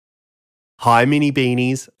Hi, Mini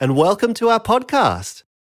Beanies, and welcome to our podcast.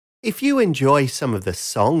 If you enjoy some of the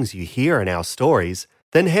songs you hear in our stories,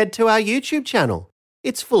 then head to our YouTube channel.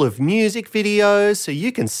 It's full of music videos so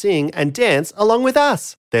you can sing and dance along with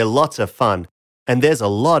us. They're lots of fun, and there's a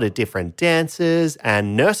lot of different dances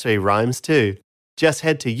and nursery rhymes too. Just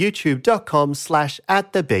head to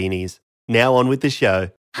youtube.com/@thebeanies. Now on with the show.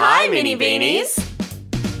 Hi, Mini Beanies!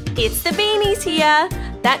 It's the Beanies here.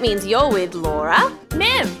 That means you're with Laura,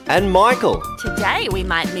 Mim, And Michael. today we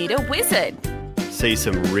might meet a wizard See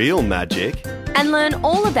some real magic. and learn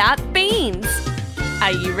all about beans.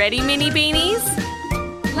 Are you ready, Mini Beanies?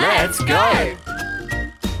 Let's go!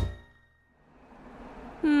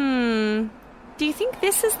 Do you think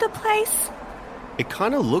this is the place? It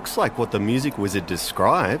kind of looks like what the music wizard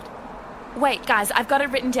described. Wait, guys, I've got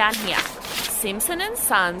it written down here. Simpson &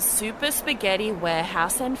 Sons Super Spaghetti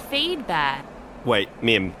Warehouse and Feed Bag. Wait,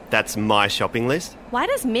 Mim, that's my shopping list? Why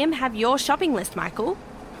does Mim have your shopping list, Michael?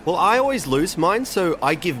 Well, I always lose mine, so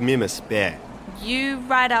I give Mim a spare. You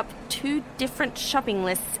write up 2 different shopping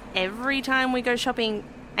lists every time we go shopping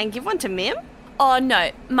and give one to Mim? Oh no,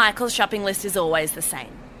 Michael's shopping list is always the same.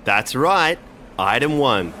 That's right. Item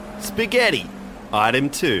 1, spaghetti. Item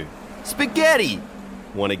 2, spaghetti.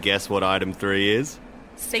 Want to guess what item 3 is?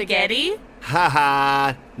 Spaghetti?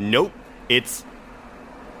 Haha, nope.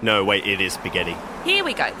 No, wait, it is spaghetti. Here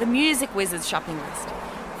we go, the Music Wizard's shopping list.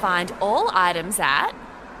 Find all items at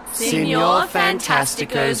Signor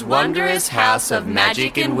Fantastico's Wondrous House of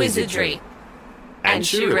Magic and Wizardry. and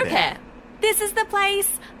Shoe Repair. This is the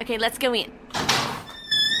place. Okay, let's go in.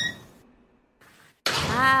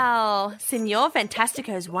 Wow, Signor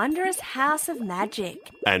Fantastico's Wondrous House of Magic.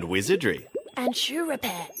 And wizardry. And Shoe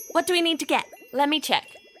Repair. What do we need to get? Let me check.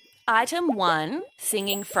 Item 1,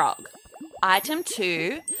 singing frog. Item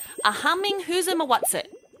 2, a humming who's a what's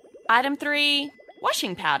it. Item 3,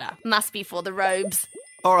 washing powder. Must be for the robes.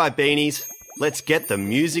 All right, Beanies, let's get the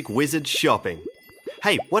music wizard shopping.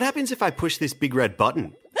 Hey, what happens if I push this big red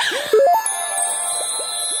button?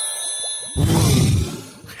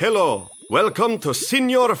 Hello, welcome to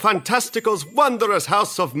Signor Fantastico's Wondrous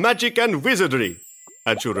House of Magic and Wizardry.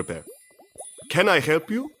 And Shoe Repair. Can I help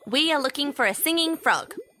you? We are looking for a singing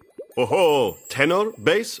frog. Oh, tenor,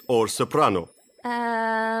 bass, or soprano?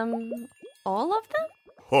 All of them?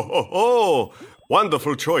 Ho!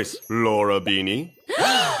 Wonderful choice, Laura Beanie.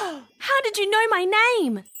 How did you know my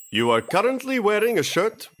name? You are currently wearing a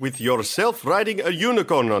shirt with yourself riding a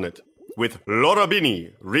unicorn on it, with Laura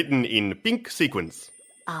Beanie written in pink sequins.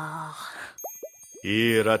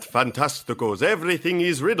 Here at Fantastico's, everything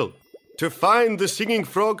is riddle. To find the singing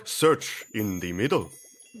frog, search in the middle.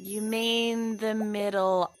 You mean the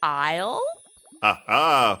middle aisle?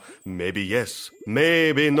 Aha! Maybe yes,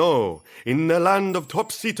 maybe no. In the land of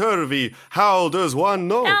topsy-turvy, how does one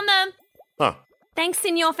know? Found them. Huh. Thanks,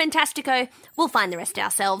 Signor Fantastico. We'll find the rest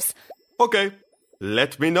ourselves. Okay.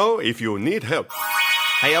 Let me know if you need help.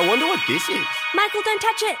 Hey, I wonder what this is. Michael, don't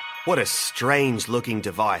touch it. What a strange-looking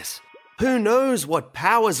device. Who knows what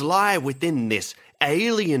powers lie within this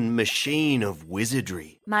alien machine of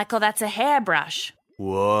wizardry? Michael, that's a hairbrush.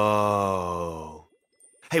 Whoa.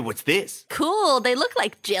 Hey, what's this? Cool, they look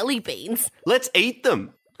like jelly beans. Let's eat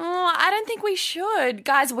them. Oh, I don't think we should.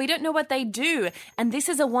 Guys, we don't know what they do. And this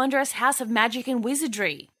is a wondrous house of magic and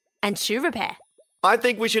wizardry. And shoe repair. I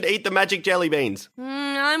think we should eat the magic jelly beans.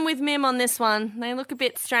 I'm with Mim on this one. They look a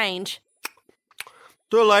bit strange.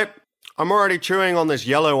 Too late. I'm already chewing on this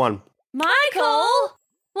yellow one. Michael!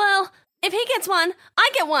 Well, if he gets one, I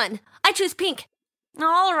get one. I choose pink.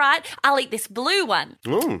 All right, I'll eat this blue one.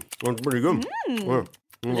 That's pretty good.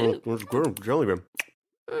 That's good. Jelly bean.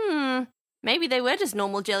 Maybe they were just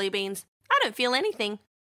normal jelly beans. I don't feel anything.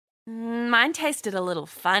 Mine tasted a little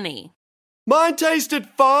funny. Mine tasted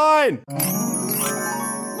fine.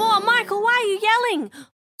 Oh, Michael, why are you yelling?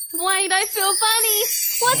 Wait, I feel funny.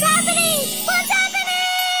 What's happening? What's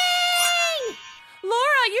happening?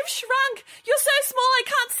 Laura, you've shrunk. You're so small I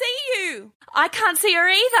can't see you. I can't see her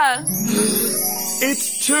either.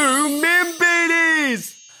 It's 2 Mim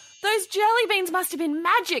Beanies. Those jelly beans must have been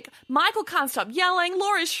magic. Michael can't stop yelling,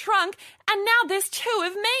 Laura's shrunk, and now there's 2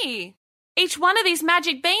 of me. Each one of these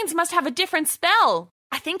magic beans must have a different spell.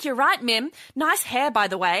 I think you're right, Mim. Nice hair, by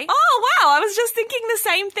the way. Oh, wow, I was just thinking the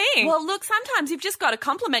same thing. Well, look, sometimes you've just got to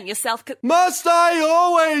compliment yourself. Must I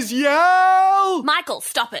always yell? Michael,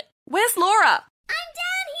 stop it. Where's Laura? I'm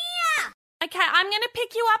down here. Okay, I'm going to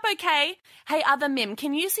pick you up, okay? Hey, other Mim,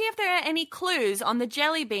 can you see if there are any clues on the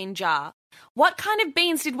jelly bean jar? What kind of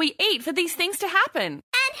beans did we eat for these things to happen? And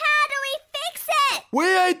how do we fix it? We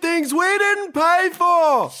ate things we didn't pay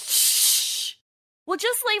for. Shh! We'll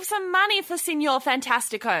just leave some money for Signor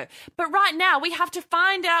Fantastico. But right now we have to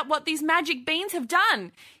find out what these magic beans have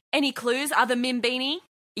done. Any clues, other Mim Beanie?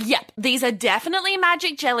 Yep, these are definitely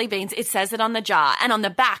magic jelly beans. It says it on the jar. And on the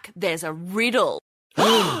back, there's a riddle.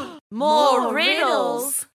 More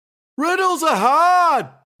riddles. Riddles are hard!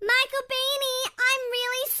 Michael Beanie, I'm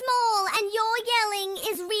really small and your yelling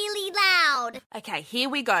is really loud. Okay, here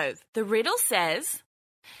we go. The riddle says,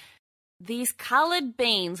 these coloured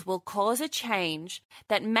beans will cause a change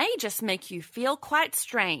that may just make you feel quite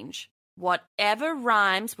strange. Whatever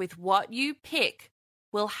rhymes with what you pick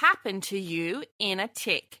will happen to you in a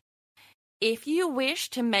tick. If you wish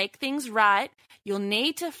to make things right, you'll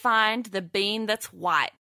need to find the bean that's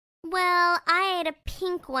white. Well, I ate a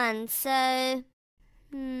pink one, so...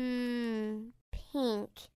 pink.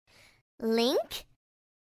 Link?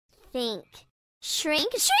 Think.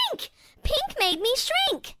 Shrink? Shrink! Pink made me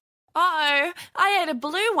shrink! Uh-oh, I ate a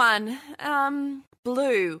blue one.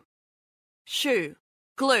 Blue. Shoe.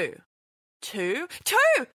 Glue. Two.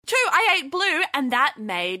 I ate blue and that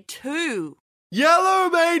made two. Yellow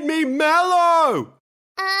made me mellow!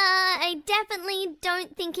 I definitely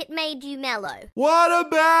don't think it made you mellow. What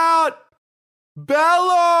about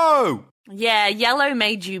bellow? Yeah, yellow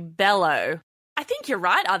made you bellow. I think you're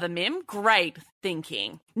right, Other Mim. Great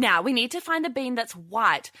thinking. Now we need to find the bean that's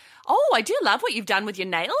white. Oh, I do love what you've done with your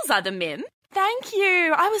nails, Other Mim. Thank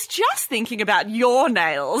you. I was just thinking about your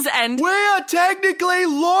nails and... We are technically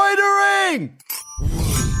loitering!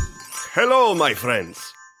 Hello, my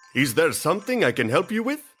friends. Is there something I can help you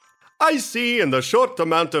with? I see in the short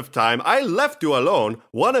amount of time I left you alone,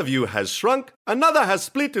 one of you has shrunk, another has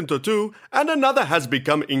split into two, and another has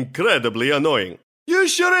become incredibly annoying. You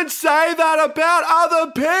shouldn't say that about other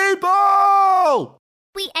people!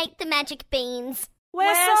 We ate the magic beans.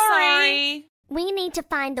 We're sorry. We need to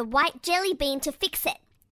find the white jelly bean to fix it.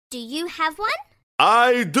 Do you have one?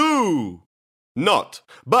 I do. Not,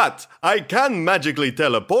 but I can magically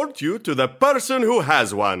teleport you to the person who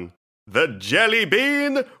has one. The Jelly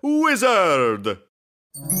Bean Wizard!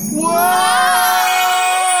 Whoa!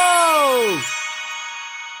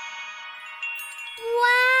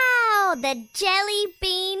 Wow, the Jelly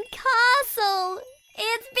Bean Castle!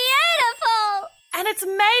 It's beautiful! And it's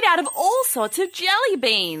made out of all sorts of jelly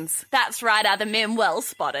beans. That's right, Other Mim, well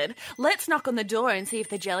spotted. Let's knock on the door and see if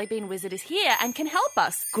the Jelly Bean Wizard is here and can help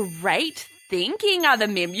us. Great thinking, Other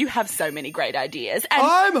Mim. You have so many great ideas. And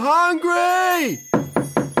I'm hungry!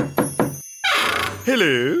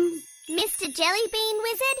 Hello? Mr. Jelly Bean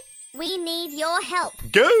Wizard, we need your help.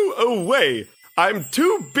 Go away! I'm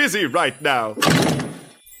too busy right now.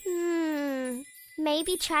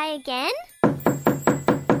 Maybe try again?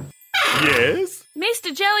 Yes?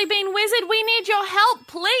 Mr. Jelly Bean Wizard, we need your help,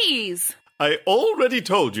 please. I already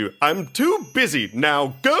told you, I'm too busy.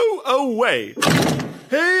 Now go away.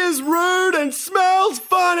 He is rude and smells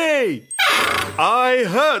funny. I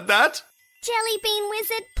heard that. Jelly Bean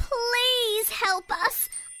Wizard, please help us.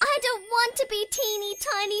 I don't want to be teeny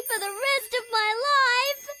tiny for the rest of my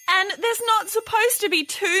life. And there's not supposed to be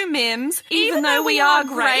two Mims. Even though we are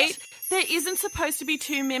great, there isn't supposed to be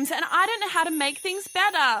two Mims, and I don't know how to make things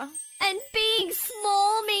better. And being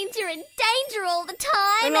small means you're in danger all the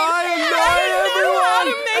time. And I know how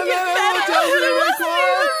to make it better.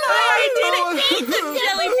 I didn't eat the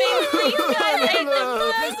jelly beans. Please don't eat them.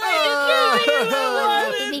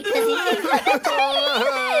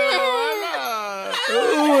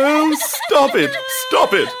 Oh, stop it.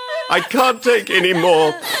 Stop it. I can't take any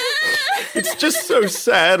more. It's just so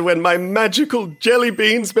sad when my magical jelly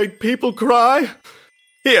beans make people cry.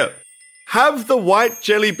 Here. Have the white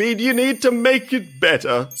jelly bean you need to make it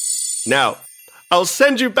better. Now, I'll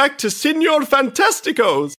send you back to Signor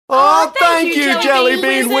Fantastico's. Oh, thank you, Jelly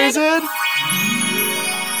Bean Wizard.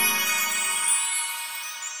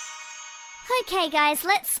 Okay, guys,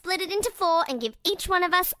 let's split it into 4 and give each one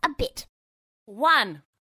of us a bit. 1,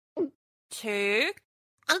 2,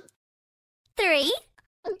 3.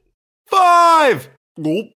 5.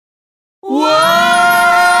 Whoa!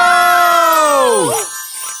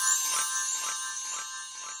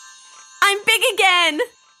 I'm big again.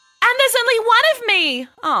 And there's only one of me.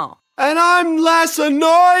 Oh. And I'm less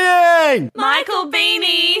annoying. Michael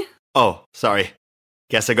Beanie. Oh, sorry.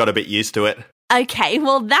 Guess I got a bit used to it. Okay,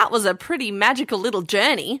 well, that was a pretty magical little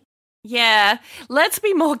journey. Yeah, let's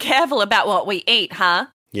be more careful about what we eat, huh?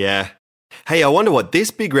 Yeah. Hey, I wonder what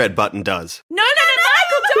this big red button does. No,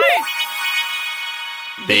 Michael, don't!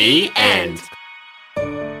 The end.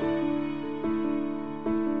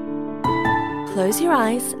 Close your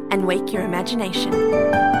eyes and wake your imagination.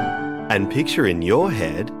 And picture in your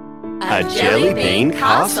head a jelly bean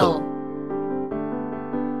castle.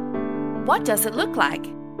 What does it look like?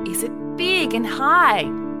 Is it big and high,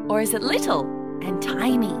 or is it little and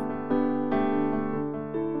tiny?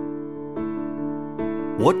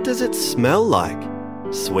 What does it smell like?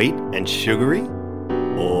 Sweet and sugary,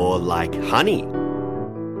 or like honey?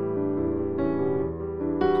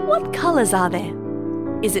 What colours are there?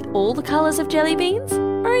 Is it all the colours of jelly beans,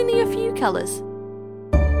 or only a few colours?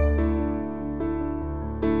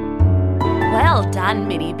 Well done,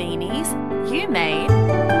 Mini Beanies. You made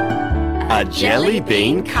A jelly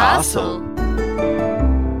bean castle.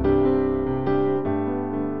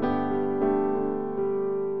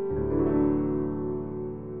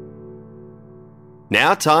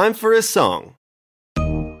 Now time for a song.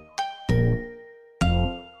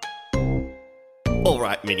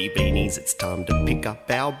 Alright, Mini Beanies, it's time to pick up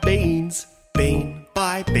our beans. Bean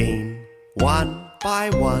by bean, one by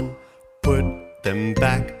one, put them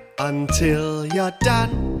back until you're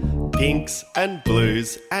done. Pinks and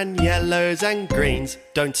blues and yellows and greens,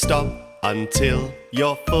 don't stop until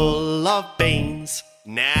you're full of beans.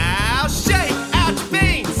 Now shake out your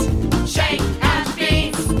beans! Shake out your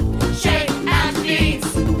beans! Shake out your beans!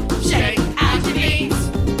 Shake out your beans!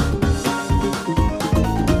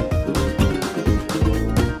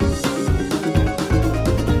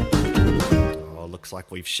 Oh, looks like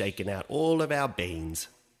we've shaken out all of our beans.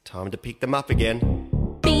 Time to pick them up again.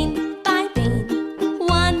 Bean by bean,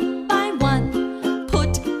 one by one,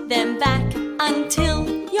 put them back until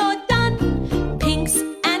you're done. Pinks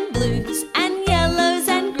and blues and yellows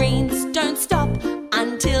and greens, don't stop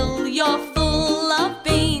until you're full of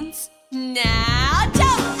beans. Now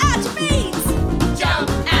jump at your beans! Jump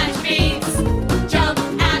at your beans! Jump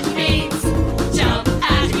at your beans! Jump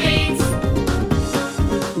at your beans!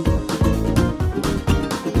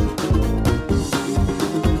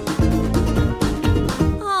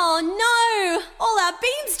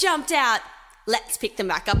 Jumped out. Let's pick them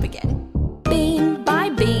back up again. Bean by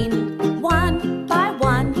bean, one by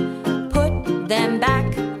one, put them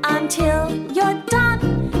back until you're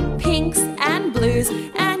done. Pinks and blues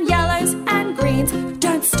and yellows and greens,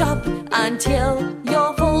 don't stop until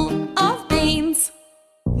you're full of beans.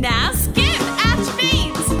 Now skip at your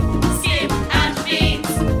beans. Skip at your beans.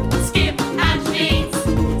 Skip at your beans.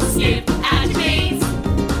 Skip at your beans.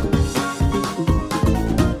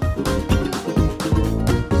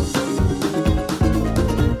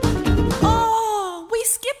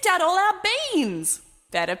 Out all our beans.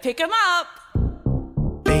 Better pick them up.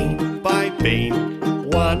 Bean by bean,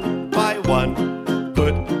 one by one,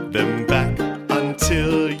 put them back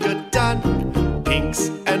until you're done. Pinks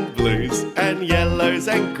and blues and yellows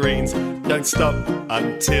and greens, don't stop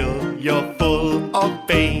until you're full of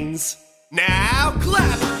beans. Now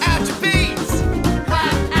clap at your beans!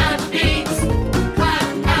 Clap at your beans!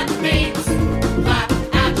 Clap at your beans! Clap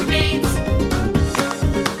at your beans!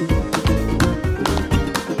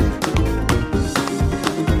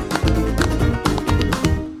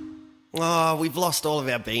 Oh, we've lost all of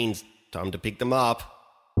our beans. Time to pick them up.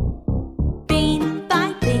 Bean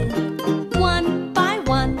by bean, one by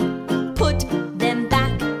one, put them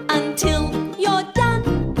back until you're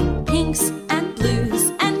done. Pinks and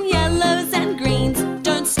blues and yellows and greens,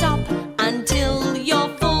 don't stop until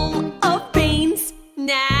you're full of beans.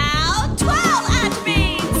 Now 12 at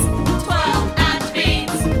beans! 12 at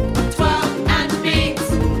beans! 12 at beans!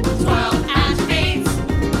 12 at beans!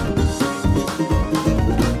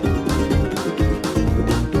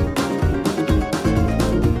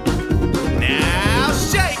 Now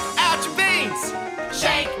shake out your beans!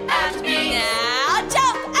 Shake out your beans! Now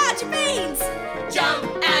jump out your beans! Jump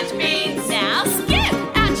out your beans! Now skip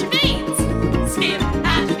out your beans! Skip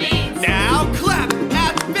out your beans! Now clap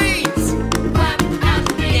out your beans! Clap out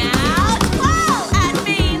your beans! Now 12 at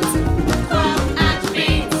beans! 12 at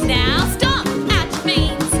beans! Now stomp at your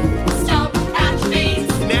beans! Stomp at your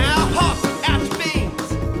beans! Now hop at your beans!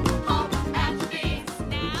 Hop at your beans!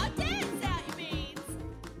 Now dance at your beans!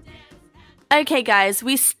 Okay, guys,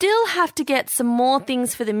 we still have to get some more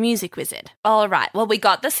things for the music wizard. All right, well, we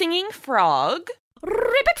got the singing frog. Ribbit,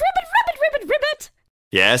 ribbit, ribbit, ribbit, ribbit.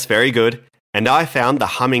 Yes, very good. And I found the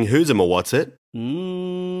humming whoozuma, what's it?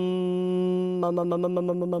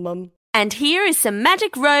 And here is some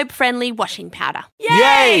magic robe-friendly washing powder.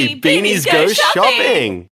 Yay! Beanies go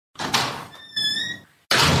shopping!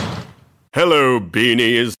 Hello,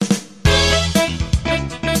 Beanies.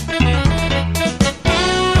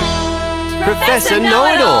 Professor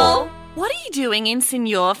Know-It-All! What are you doing in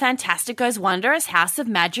Signor Fantastico's wondrous house of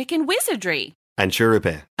magic and wizardry? And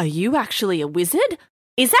Churupe. Are you actually a wizard?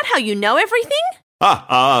 Is that how you know everything?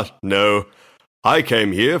 No. I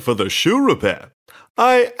came here for the shoe repair.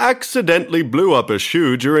 I accidentally blew up a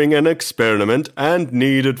shoe during an experiment and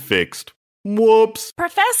need it fixed. Whoops.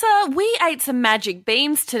 Professor, we ate some magic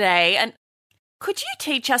beans today, and could you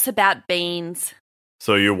teach us about beans?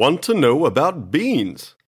 So you want to know about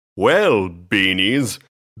beans? Well, Beanies,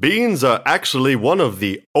 beans are actually one of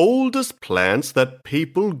the oldest plants that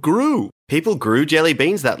people grew. People grew jelly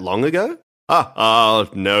beans that long ago?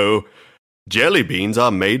 No. Jelly beans are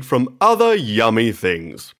made from other yummy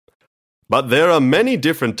things. But there are many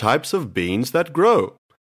different types of beans that grow.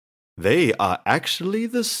 They are actually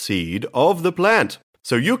the seed of the plant,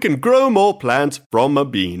 so you can grow more plants from a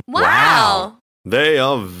bean. Wow! They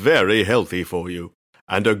are very healthy for you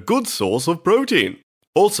and a good source of protein.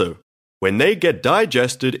 Also, when they get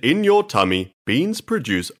digested in your tummy, beans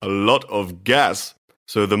produce a lot of gas.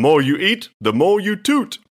 So the more you eat, the more you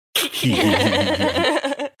toot.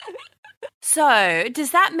 So,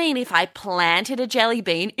 does that mean if I planted a jelly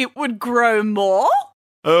bean, it would grow more?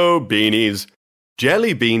 Oh, Beanies,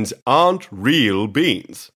 jelly beans aren't real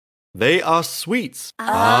beans. They are sweets.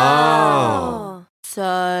 Oh.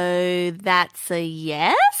 So, that's a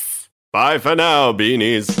yes? Bye for now,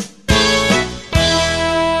 Beanies.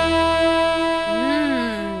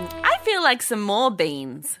 I feel like some more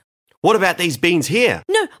beans. What about these beans here?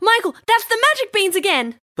 No, Michael, that's the magic beans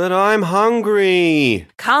again. But I'm hungry.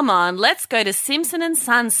 Come on, let's go to Simpson &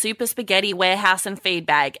 Son's Super Spaghetti Warehouse and Feed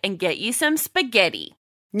Bag and get you some spaghetti.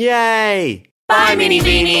 Yay! Bye, Mini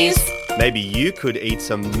Beanies. Maybe you could eat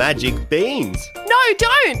some magic beans. No,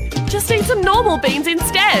 don't! Just eat some normal beans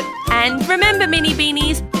instead. And remember, Mini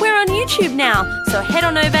Beanies, we're on YouTube now, so head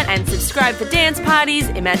on over and subscribe for dance parties,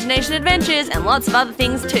 imagination adventures, and lots of other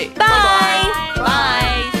things too. Bye!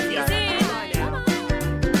 Bye! See you soon.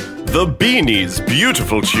 The Beanies'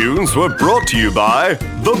 beautiful tunes were brought to you by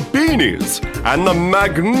the Beanies and the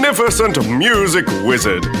magnificent music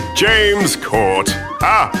wizard, James Court.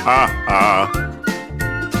 Ha ha ha!